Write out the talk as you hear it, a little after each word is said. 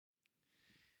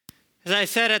As I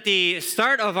said at the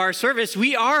start of our service,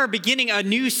 we are beginning a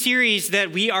new series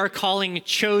that we are calling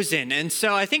Chosen. And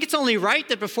so I think it's only right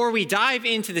that before we dive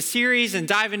into the series and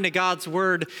dive into God's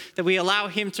Word, that we allow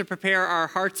Him to prepare our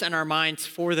hearts and our minds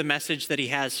for the message that He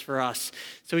has for us.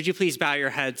 So would you please bow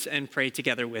your heads and pray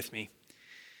together with me?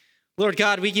 Lord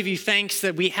God, we give you thanks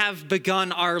that we have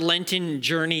begun our Lenten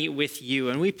journey with you.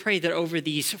 And we pray that over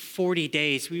these 40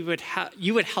 days, you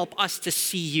would help us to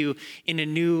see you in a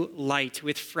new light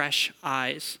with fresh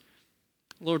eyes.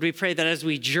 Lord, we pray that as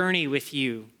we journey with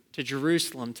you to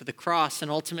Jerusalem, to the cross,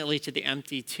 and ultimately to the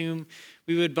empty tomb,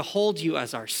 we would behold you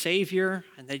as our Savior,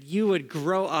 and that you would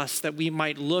grow us that we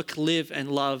might look, live, and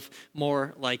love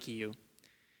more like you.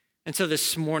 And so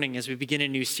this morning, as we begin a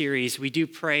new series, we do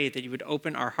pray that you would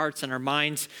open our hearts and our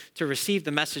minds to receive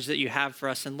the message that you have for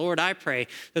us. And Lord, I pray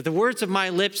that the words of my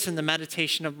lips and the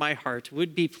meditation of my heart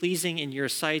would be pleasing in your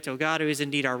sight, O God, who is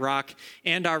indeed our rock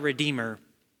and our Redeemer.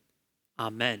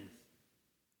 Amen.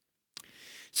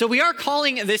 So we are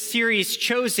calling this series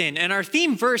Chosen, and our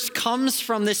theme verse comes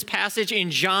from this passage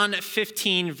in John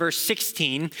 15, verse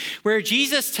 16, where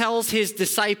Jesus tells his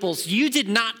disciples, "You did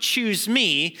not choose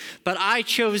me, but I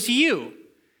chose you,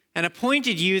 and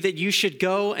appointed you that you should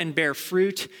go and bear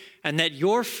fruit, and that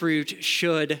your fruit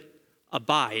should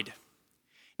abide."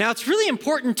 Now, it's really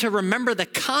important to remember the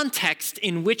context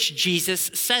in which Jesus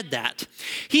said that.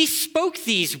 He spoke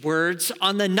these words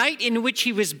on the night in which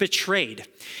he was betrayed.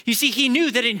 You see, he knew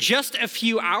that in just a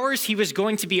few hours he was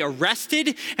going to be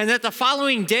arrested, and that the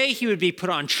following day he would be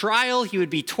put on trial, he would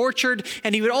be tortured,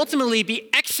 and he would ultimately be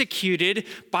executed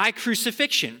by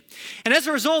crucifixion. And as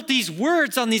a result, these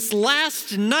words on this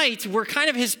last night were kind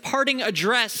of his parting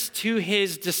address to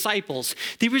his disciples.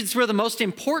 These were the most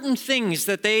important things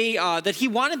that he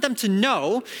wanted them to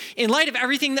know in light of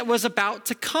everything that was about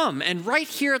to come. And right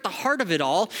here at the heart of it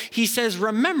all, he says,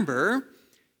 "Remember,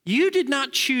 you did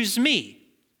not choose me,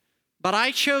 but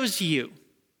I chose you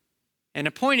and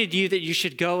appointed you that you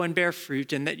should go and bear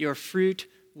fruit and that your fruit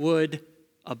would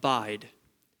abide."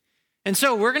 And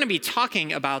so we're going to be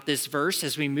talking about this verse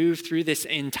as we move through this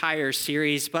entire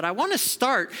series, but I want to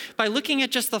start by looking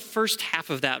at just the first half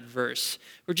of that verse,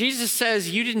 where Jesus says,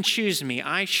 "You didn't choose me,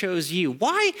 I chose you."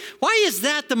 Why is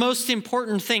that the most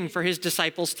important thing for his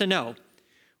disciples to know?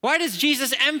 Why does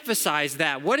Jesus emphasize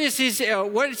that? What is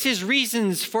his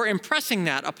reasons for impressing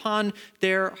that upon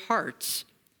their hearts?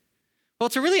 Well,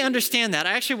 to really understand that,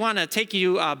 I actually want to take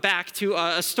you back to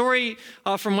a story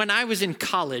from when I was in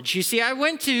college. You see, I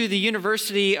went to the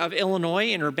University of Illinois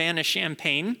in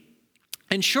Urbana-Champaign.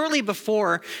 And shortly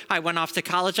before I went off to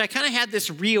college, I kind of had this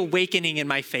reawakening in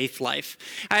my faith life.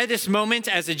 I had this moment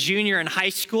as a junior in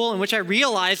high school in which I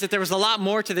realized that there was a lot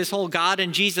more to this whole God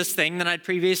and Jesus thing than I'd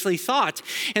previously thought.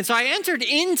 And so I entered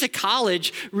into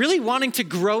college really wanting to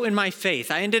grow in my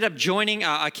faith. I ended up joining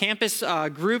a campus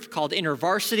group called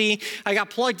InterVarsity. I got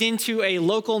plugged into a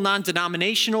local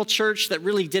non-denominational church that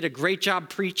really did a great job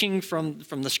preaching from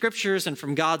the scriptures and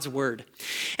from God's word.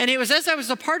 And it was as I was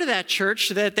a part of that church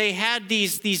that they had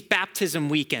these baptism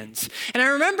weekends. And I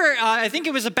remember, I think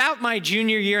it was about my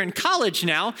junior year in college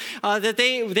now, that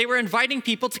they were inviting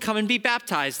people to come and be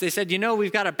baptized. They said,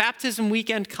 we've got a baptism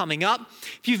weekend coming up.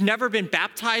 If you've never been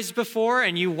baptized before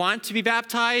and you want to be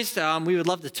baptized, we would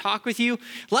love to talk with you.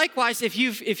 Likewise, if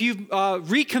you've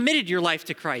recommitted your life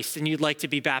to Christ and you'd like to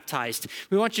be baptized,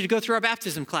 we want you to go through our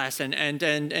baptism class and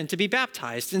to be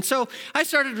baptized. And so I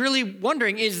started really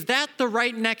wondering, is that the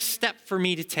right next step for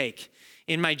me to take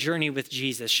in my journey with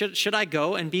Jesus? Should I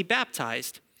go and be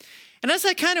baptized? And as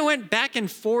I kind of went back and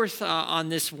forth on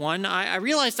this one, I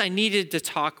realized I needed to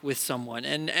talk with someone,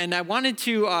 and I wanted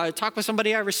to talk with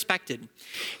somebody I respected.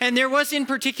 And there was in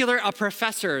particular a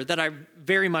professor that I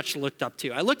very much looked up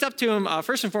to. I looked up to him,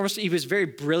 first and foremost, he was very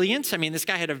brilliant. I mean, this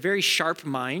guy had a very sharp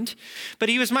mind, but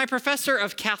he was my professor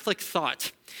of Catholic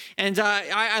thought. And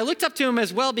I looked up to him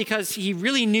as well because he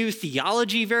really knew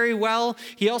theology very well.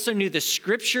 He also knew the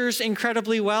scriptures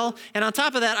incredibly well. And on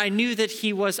top of that, I knew that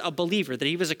he was a believer, that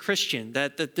he was a Christian,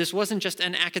 that this wasn't just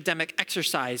an academic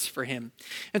exercise for him.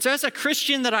 And so as a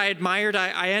Christian that I admired,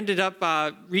 I ended up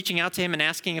reaching out to him and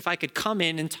asking if I could come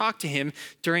in and talk to him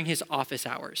during his office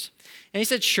hours. And he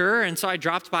said, sure. And so I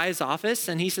dropped by his office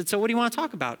and he said, so what do you want to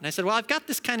talk about? And I said, well, I've got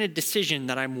this kind of decision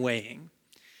that I'm weighing.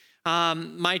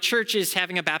 My church is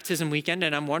having a baptism weekend,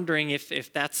 and I'm wondering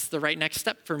if that's the right next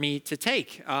step for me to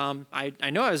take. I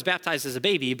know I was baptized as a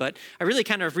baby, but I really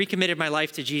kind of recommitted my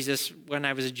life to Jesus when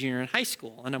I was a junior in high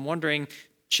school, and I'm wondering,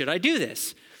 should I do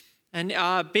this? And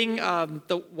being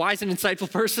the wise and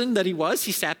insightful person that he was,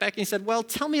 he sat back and he said, well,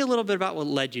 tell me a little bit about what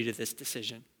led you to this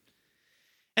decision.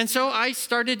 And so I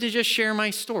started to just share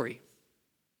my story.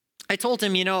 I told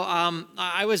him,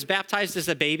 I was baptized as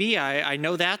a baby. I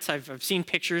know that. I've seen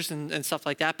pictures and stuff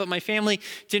like that. But my family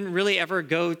didn't really ever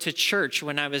go to church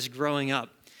when I was growing up.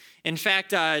 In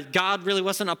fact, God really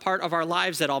wasn't a part of our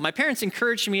lives at all. My parents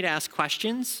encouraged me to ask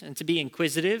questions and to be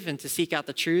inquisitive and to seek out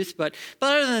the truth. But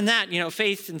other than that,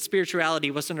 faith and spirituality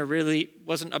wasn't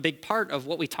a big part of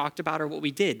what we talked about or what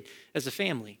we did as a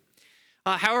family.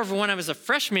 However, when I was a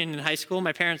freshman in high school,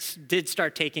 my parents did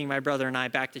start taking my brother and I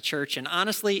back to church, and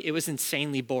honestly, it was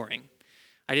insanely boring.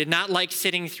 I did not like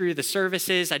sitting through the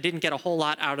services. I didn't get a whole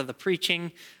lot out of the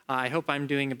preaching. I hope I'm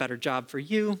doing a better job for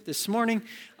you this morning.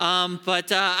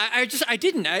 I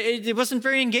didn't. It wasn't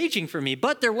very engaging for me.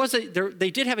 But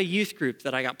they did have a youth group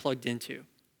that I got plugged into.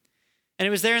 And it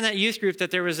was there in that youth group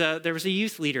that there was a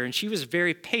youth leader, and she was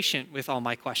very patient with all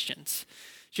my questions.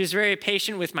 She was very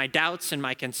patient with my doubts and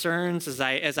my concerns as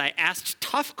I asked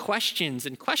tough questions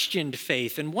and questioned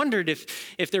faith and wondered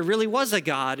if there really was a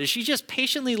God. As she just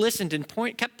patiently listened and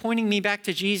kept pointing me back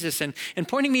to Jesus and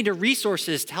pointing me to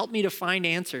resources to help me to find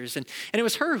answers. And it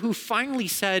was her who finally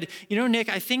said, Nick,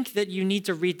 I think that you need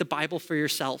to read the Bible for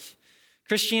yourself.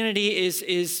 Christianity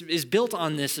is built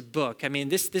on this book. I mean,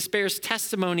 this bears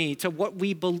testimony to what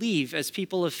we believe as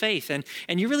people of faith, and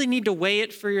you really need to weigh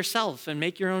it for yourself and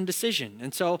make your own decision.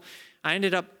 And so I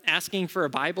ended up asking for a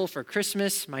Bible for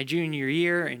Christmas my junior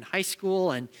year in high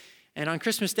school, and on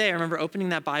Christmas Day, I remember opening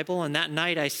that Bible, and that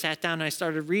night I sat down and I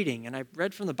started reading, and I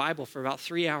read from the Bible for about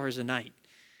 3 hours a night.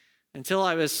 Until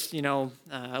I was,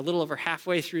 a little over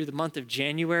halfway through the month of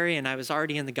January, and I was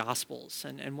already in the Gospels.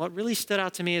 And what really stood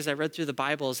out to me as I read through the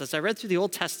Bible is as I read through the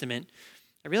Old Testament,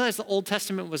 I realized the Old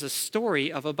Testament was a story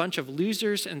of a bunch of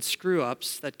losers and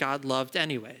screw-ups that God loved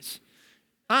anyways.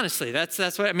 Honestly, that's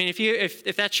what I mean.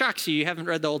 If that shocks you, you haven't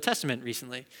read the Old Testament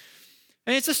recently.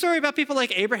 I mean, it's a story about people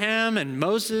like Abraham and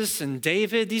Moses and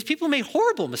David. These people made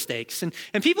horrible mistakes,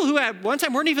 and people who at one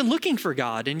time weren't even looking for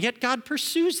God, and yet God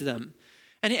pursues them.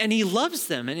 And he loves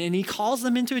them, and he calls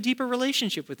them into a deeper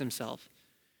relationship with himself.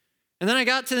 And then I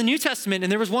got to the New Testament,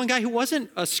 and there was one guy who wasn't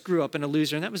a screw-up and a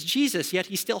loser, and that was Jesus, yet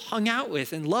he still hung out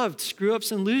with and loved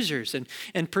screw-ups and losers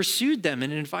and pursued them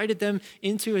and invited them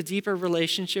into a deeper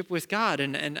relationship with God.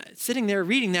 And sitting there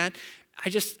reading that,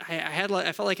 I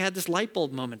felt like I had this light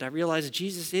bulb moment. I realized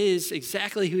Jesus is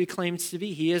exactly who he claims to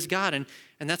be. He is God, and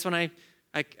that's when I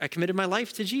committed my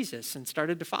life to Jesus and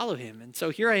started to follow him. And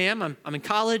so here I am. I'm in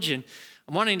college, and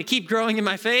I'm wanting to keep growing in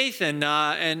my faith, and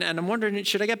I'm wondering,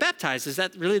 should I get baptized? Is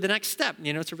that really the next step,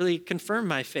 to really confirm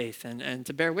my faith and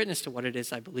to bear witness to what it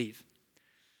is I believe?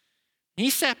 And he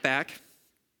sat back.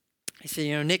 He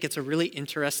said, Nick, it's a really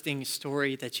interesting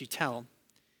story that you tell.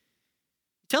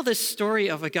 You tell this story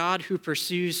of a God who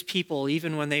pursues people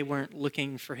even when they weren't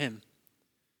looking for him.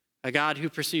 A God who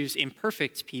pursues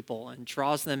imperfect people and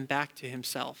draws them back to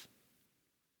himself.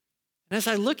 And as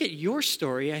I look at your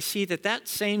story, I see that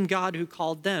same God who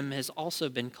called them has also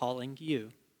been calling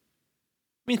you.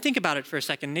 I mean, think about it for a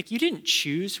second, Nick. You didn't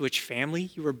choose which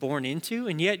family you were born into,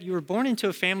 and yet you were born into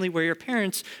a family where your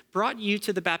parents brought you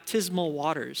to the baptismal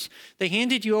waters. They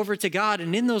handed you over to God,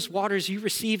 and in those waters you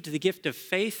received the gift of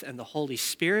faith and the Holy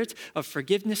Spirit, of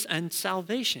forgiveness and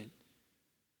salvation.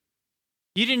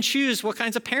 You didn't choose what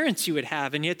kinds of parents you would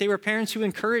have, and yet they were parents who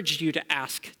encouraged you to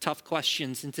ask tough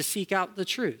questions and to seek out the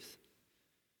truth.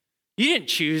 You didn't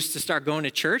choose to start going to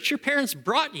church. Your parents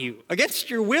brought you against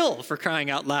your will, for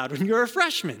crying out loud, when you were a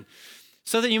freshman,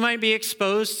 so that you might be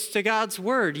exposed to God's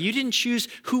word. You didn't choose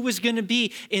who was going to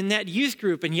be in that youth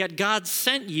group, and yet God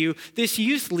sent you this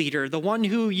youth leader, the one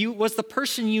who was the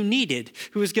person you needed,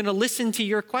 who was going to listen to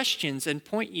your questions and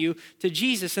point you to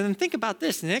Jesus. And then think about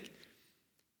this, Nick.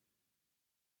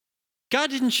 God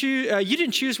didn't choose, you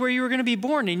didn't choose where you were going to be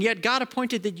born, and yet God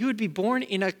appointed that you would be born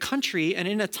in a country and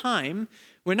in a time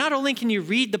where not only can you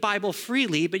read the Bible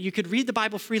freely, but you could read the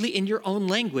Bible freely in your own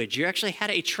language. You actually had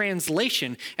a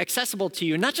translation accessible to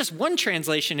you, not just one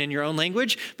translation in your own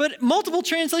language, but multiple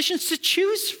translations to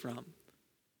choose from.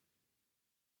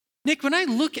 Nick, when I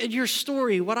look at your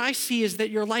story, what I see is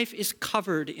that your life is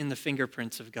covered in the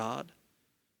fingerprints of God.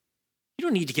 You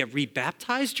don't need to get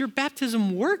rebaptized. Your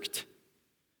baptism worked.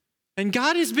 And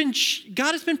God has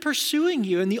been pursuing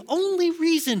you. And the only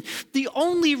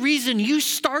reason you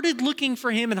started looking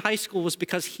for him in high school was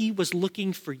because he was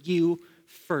looking for you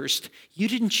first. You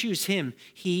didn't choose him.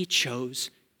 He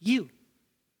chose you.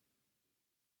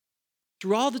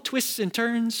 Through all the twists and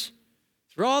turns,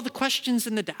 through all the questions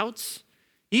and the doubts,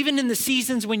 even in the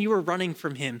seasons when you were running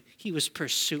from him, he was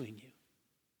pursuing you.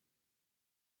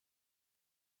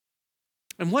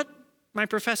 And what my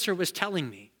professor was telling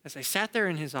me as I sat there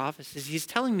in his office is he's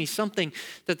telling me something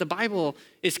that the Bible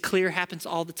is clear happens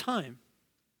all the time.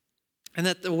 And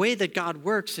that the way that God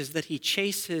works is that he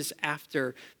chases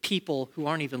after people who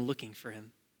aren't even looking for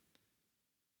him.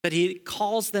 That he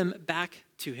calls them back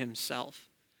to himself.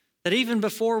 That even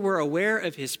before we're aware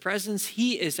of his presence,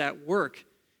 he is at work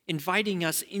inviting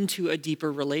us into a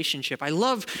deeper relationship. I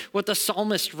love what the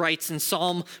psalmist writes in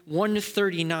Psalm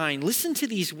 139. Listen to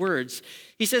these words.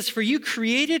 He says, "For you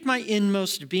created my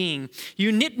inmost being.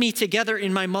 You knit me together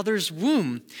in my mother's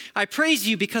womb. I praise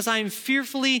you because I am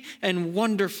fearfully and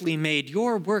wonderfully made.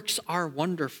 Your works are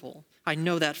wonderful. I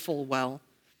know that full well.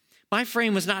 My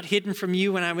frame was not hidden from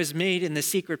you when I was made in the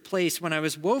secret place, when I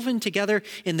was woven together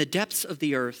in the depths of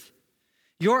the earth.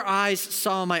 Your eyes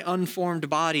saw my unformed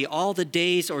body. All the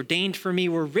days ordained for me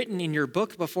were written in your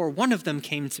book before one of them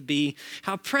came to be.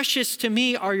 How precious to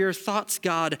me are your thoughts,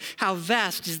 God. How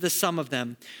vast is the sum of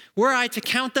them. Were I to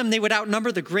count them, they would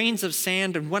outnumber the grains of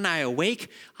sand. And when I awake,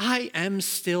 I am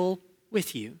still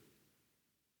with you."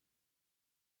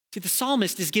 See, the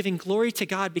psalmist is giving glory to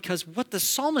God because what the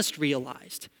psalmist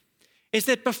realized is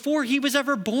that before he was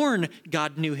ever born,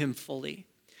 God knew him fully.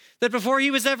 That before he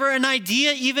was ever an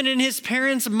idea, even in his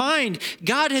parents' mind,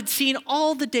 God had seen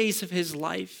all the days of his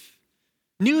life,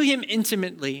 knew him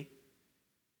intimately,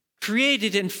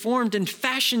 created and formed and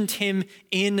fashioned him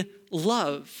in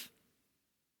love.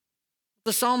 What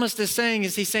the psalmist is saying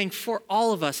is he's saying for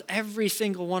all of us, every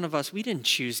single one of us, we didn't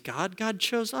choose God. God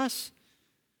chose us.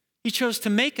 He chose to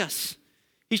make us.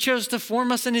 He chose to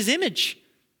form us in his image.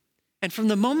 And from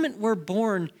the moment we're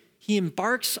born, he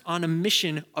embarks on a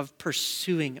mission of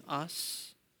pursuing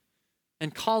us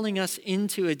and calling us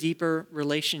into a deeper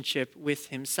relationship with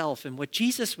himself. And what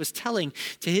Jesus was telling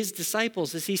to his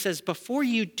disciples is he says, before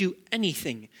you do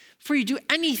anything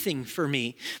for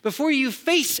me, before you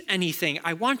face anything,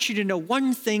 I want you to know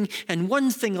one thing and one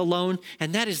thing alone,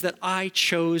 and that is that I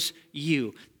chose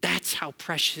you. That's how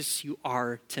precious you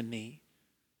are to me.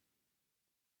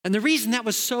 And the reason that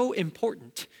was so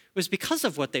important was because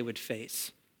of what they would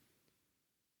face.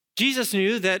 Jesus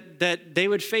knew that they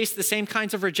would face the same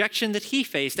kinds of rejection that he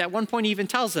faced. At one point, he even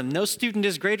tells them, no student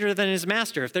is greater than his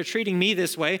master. If they're treating me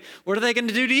this way, what are they going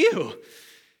to do to you?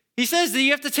 He says that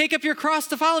you have to take up your cross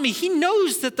to follow me. He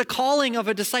knows that the calling of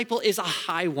a disciple is a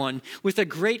high one with a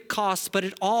great cost, but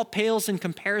it all pales in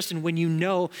comparison when you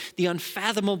know the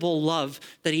unfathomable love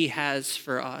that he has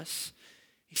for us.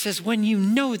 He says, when you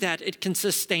know that, it can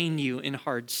sustain you in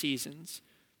hard seasons.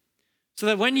 So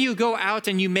that when you go out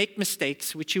and you make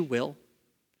mistakes, which you will,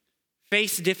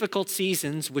 face difficult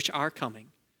seasons, which are coming,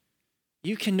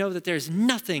 you can know that there's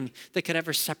nothing that could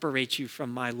ever separate you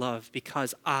from my love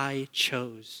because I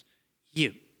chose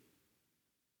you.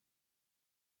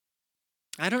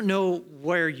 I don't know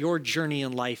where your journey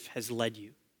in life has led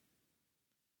you.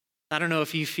 I don't know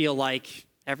if you feel like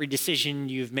every decision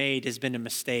you've made has been a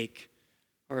mistake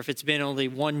or if it's been only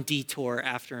one detour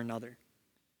after another.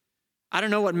 I don't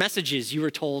know what messages you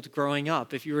were told growing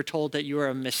up, if you were told that you were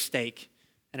a mistake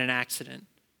and an accident.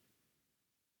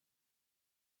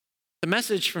 The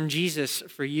message from Jesus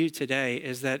for you today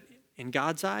is that in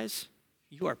God's eyes,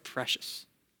 you are precious.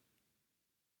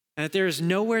 And that there is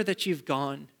nowhere that you've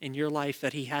gone in your life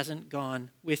that he hasn't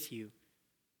gone with you,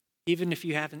 even if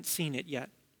you haven't seen it yet.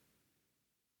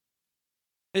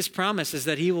 His promise is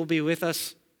that he will be with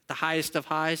us the highest of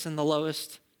highs and the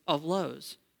lowest of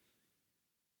lows.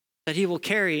 That he will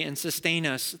carry and sustain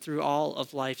us through all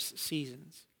of life's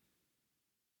seasons.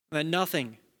 That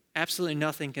nothing, absolutely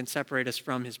nothing can separate us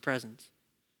from his presence.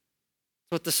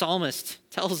 That's what the psalmist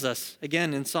tells us,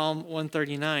 again in Psalm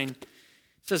 139. It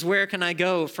says, where can I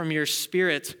go from your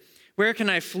spirit? Where can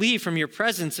I flee from your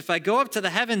presence? If I go up to the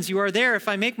heavens, you are there. If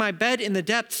I make my bed in the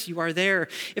depths, you are there.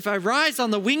 If I rise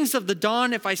on the wings of the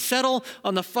dawn, if I settle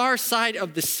on the far side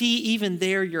of the sea, even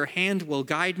there your hand will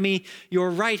guide me.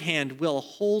 Your right hand will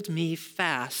hold me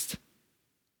fast.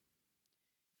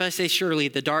 If I say, surely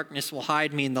the darkness will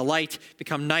hide me and the light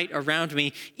become night around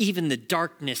me, even the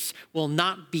darkness will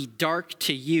not be dark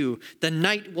to you. The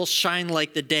night will shine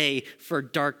like the day, for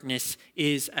darkness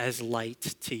is as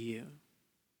light to you.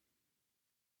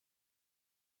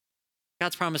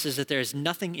 God's promise is that there is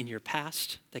nothing in your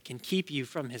past that can keep you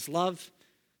from his love.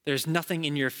 There's nothing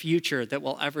in your future that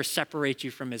will ever separate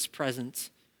you from his presence.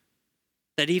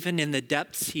 That even in the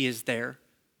depths, he is there,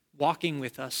 walking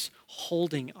with us,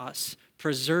 holding us,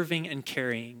 preserving and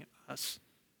carrying us.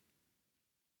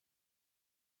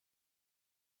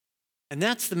 And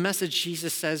that's the message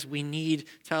Jesus says we need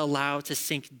to allow to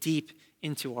sink deep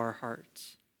into our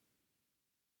hearts.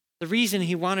 The reason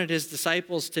he wanted his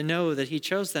disciples to know that he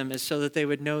chose them is so that they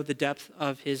would know the depth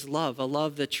of his love, a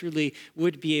love that truly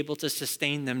would be able to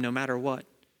sustain them no matter what.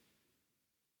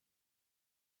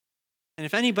 And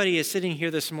if anybody is sitting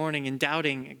here this morning and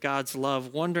doubting God's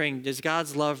love, wondering, does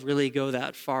God's love really go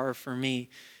that far for me?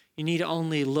 You need to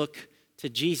only look to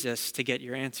Jesus to get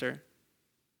your answer.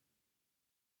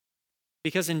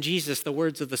 Because in Jesus, the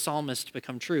words of the psalmist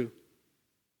become true.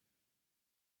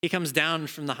 He comes down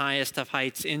from the highest of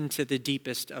heights into the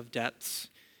deepest of depths.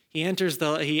 He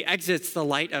exits the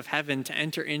light of heaven to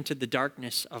enter into the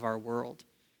darkness of our world.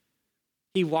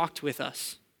 He walked with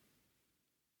us.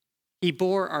 He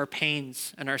bore our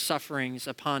pains and our sufferings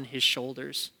upon his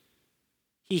shoulders.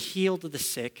 He healed the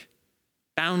sick,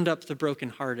 bound up the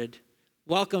brokenhearted,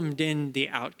 welcomed in the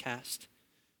outcast,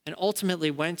 and ultimately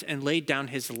went and laid down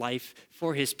his life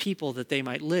for his people that they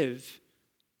might live.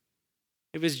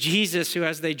 It was Jesus who,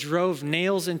 as they drove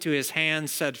nails into his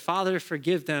hands, said, "Father,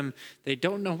 forgive them. They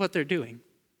don't know what they're doing."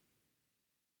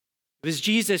 It was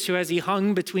Jesus who, as he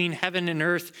hung between heaven and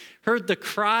earth, heard the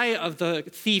cry of the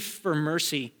thief for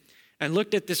mercy and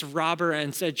looked at this robber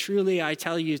and said, "Truly, I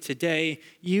tell you today,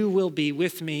 you will be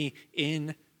with me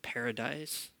in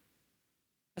paradise."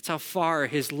 That's how far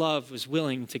his love was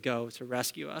willing to go to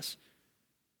rescue us.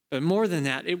 But more than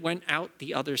that, it went out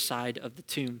the other side of the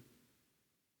tomb.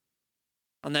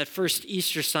 On that first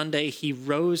Easter Sunday, he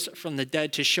rose from the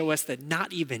dead to show us that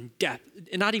not even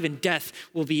death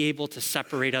will be able to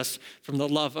separate us from the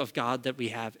love of God that we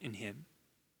have in him.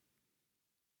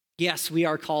 Yes, we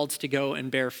are called to go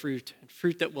and bear fruit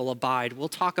that will abide. We'll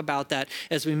talk about that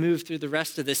as we move through the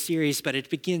rest of the series, but it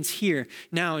begins here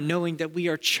now, knowing that we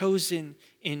are chosen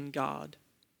in God.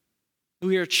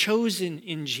 We are chosen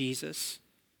in Jesus.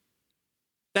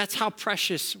 That's how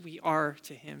precious we are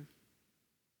to him.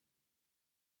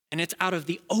 And it's out of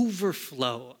the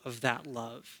overflow of that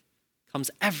love comes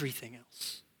everything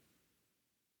else.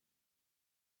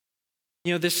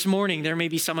 You know, this morning, there may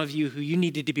be some of you who you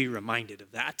needed to be reminded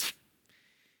of that.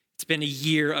 It's been a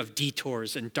year of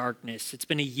detours and darkness. It's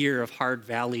been a year of hard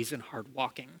valleys and hard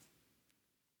walking.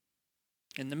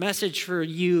 And the message for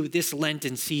you this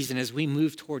Lenten season as we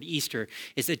move toward Easter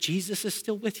is that Jesus is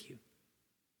still with you.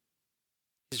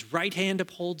 His right hand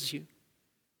upholds you.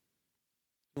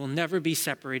 You will never be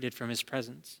separated from his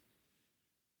presence.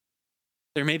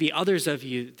 There may be others of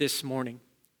you this morning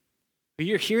who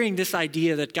you're hearing this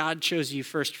idea that God chose you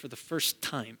first for the first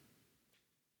time.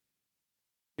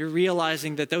 You're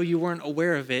realizing that though you weren't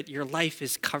aware of it, your life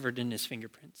is covered in his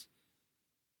fingerprints.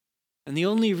 And the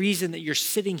only reason that you're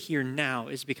sitting here now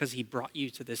is because he brought you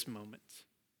to this moment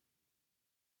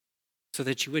so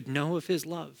that you would know of his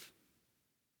love.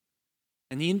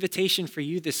 And the invitation for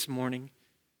you this morning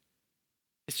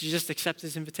is to just accept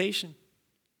his invitation.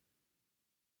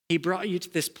 He brought you to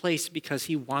this place because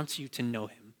he wants you to know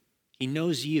him. He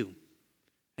knows you.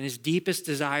 And his deepest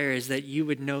desire is that you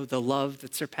would know the love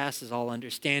that surpasses all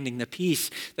understanding, the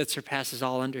peace that surpasses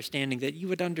all understanding, that you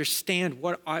would understand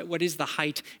what is the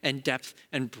height and depth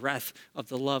and breadth of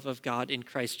the love of God in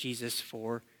Christ Jesus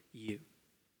for you.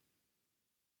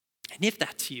 And if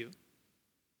that's you,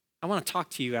 I want to talk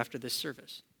to you after this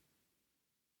service.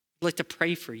 I'd like to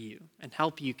pray for you and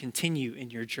help you continue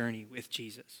in your journey with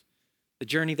Jesus, the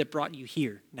journey that brought you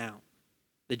here now,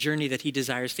 the journey that he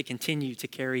desires to continue to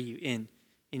carry you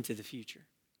into the future.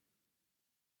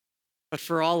 But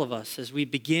for all of us, as we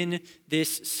begin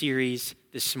this series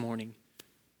this morning,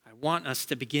 I want us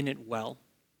to begin it well,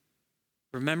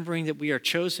 remembering that we are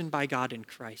chosen by God in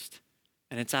Christ,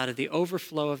 and it's out of the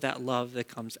overflow of that love that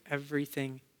comes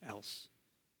everything else.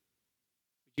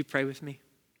 Would you pray with me?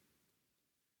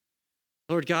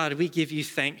 Lord God, we give you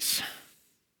thanks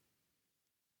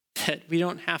that we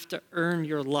don't have to earn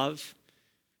your love,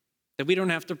 that we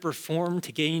don't have to perform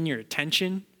to gain your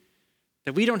attention,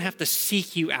 that we don't have to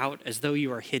seek you out as though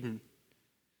you are hidden,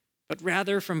 but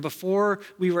rather from before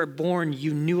we were born,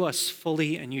 you knew us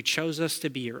fully and you chose us to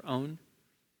be your own.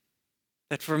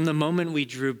 That from the moment we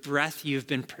drew breath, you've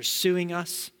been pursuing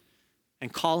us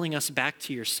and calling us back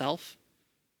to yourself.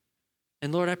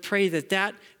 And Lord, I pray that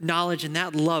that knowledge and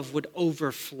that love would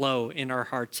overflow in our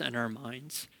hearts and our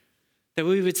minds, that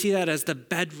we would see that as the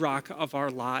bedrock of our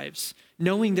lives,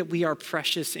 knowing that we are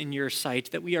precious in your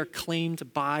sight, that we are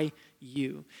claimed by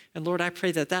you. And Lord, I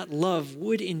pray that that love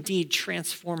would indeed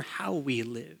transform how we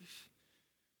live,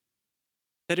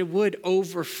 that it would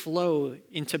overflow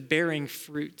into bearing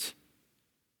fruit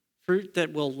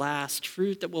that will last,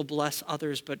 fruit that will bless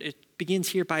others, but it begins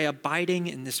here by abiding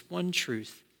in this one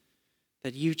truth,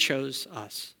 that you chose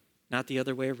us, not the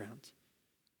other way around.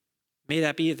 May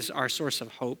that be our source of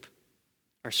hope,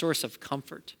 our source of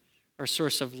comfort, our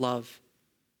source of love.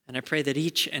 And I pray that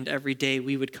each and every day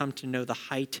we would come to know the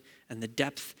height and the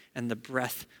depth and the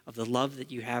breadth of the love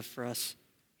that you have for us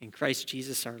in Christ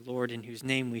Jesus our Lord, in whose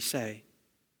name we say,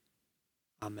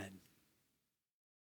 Amen.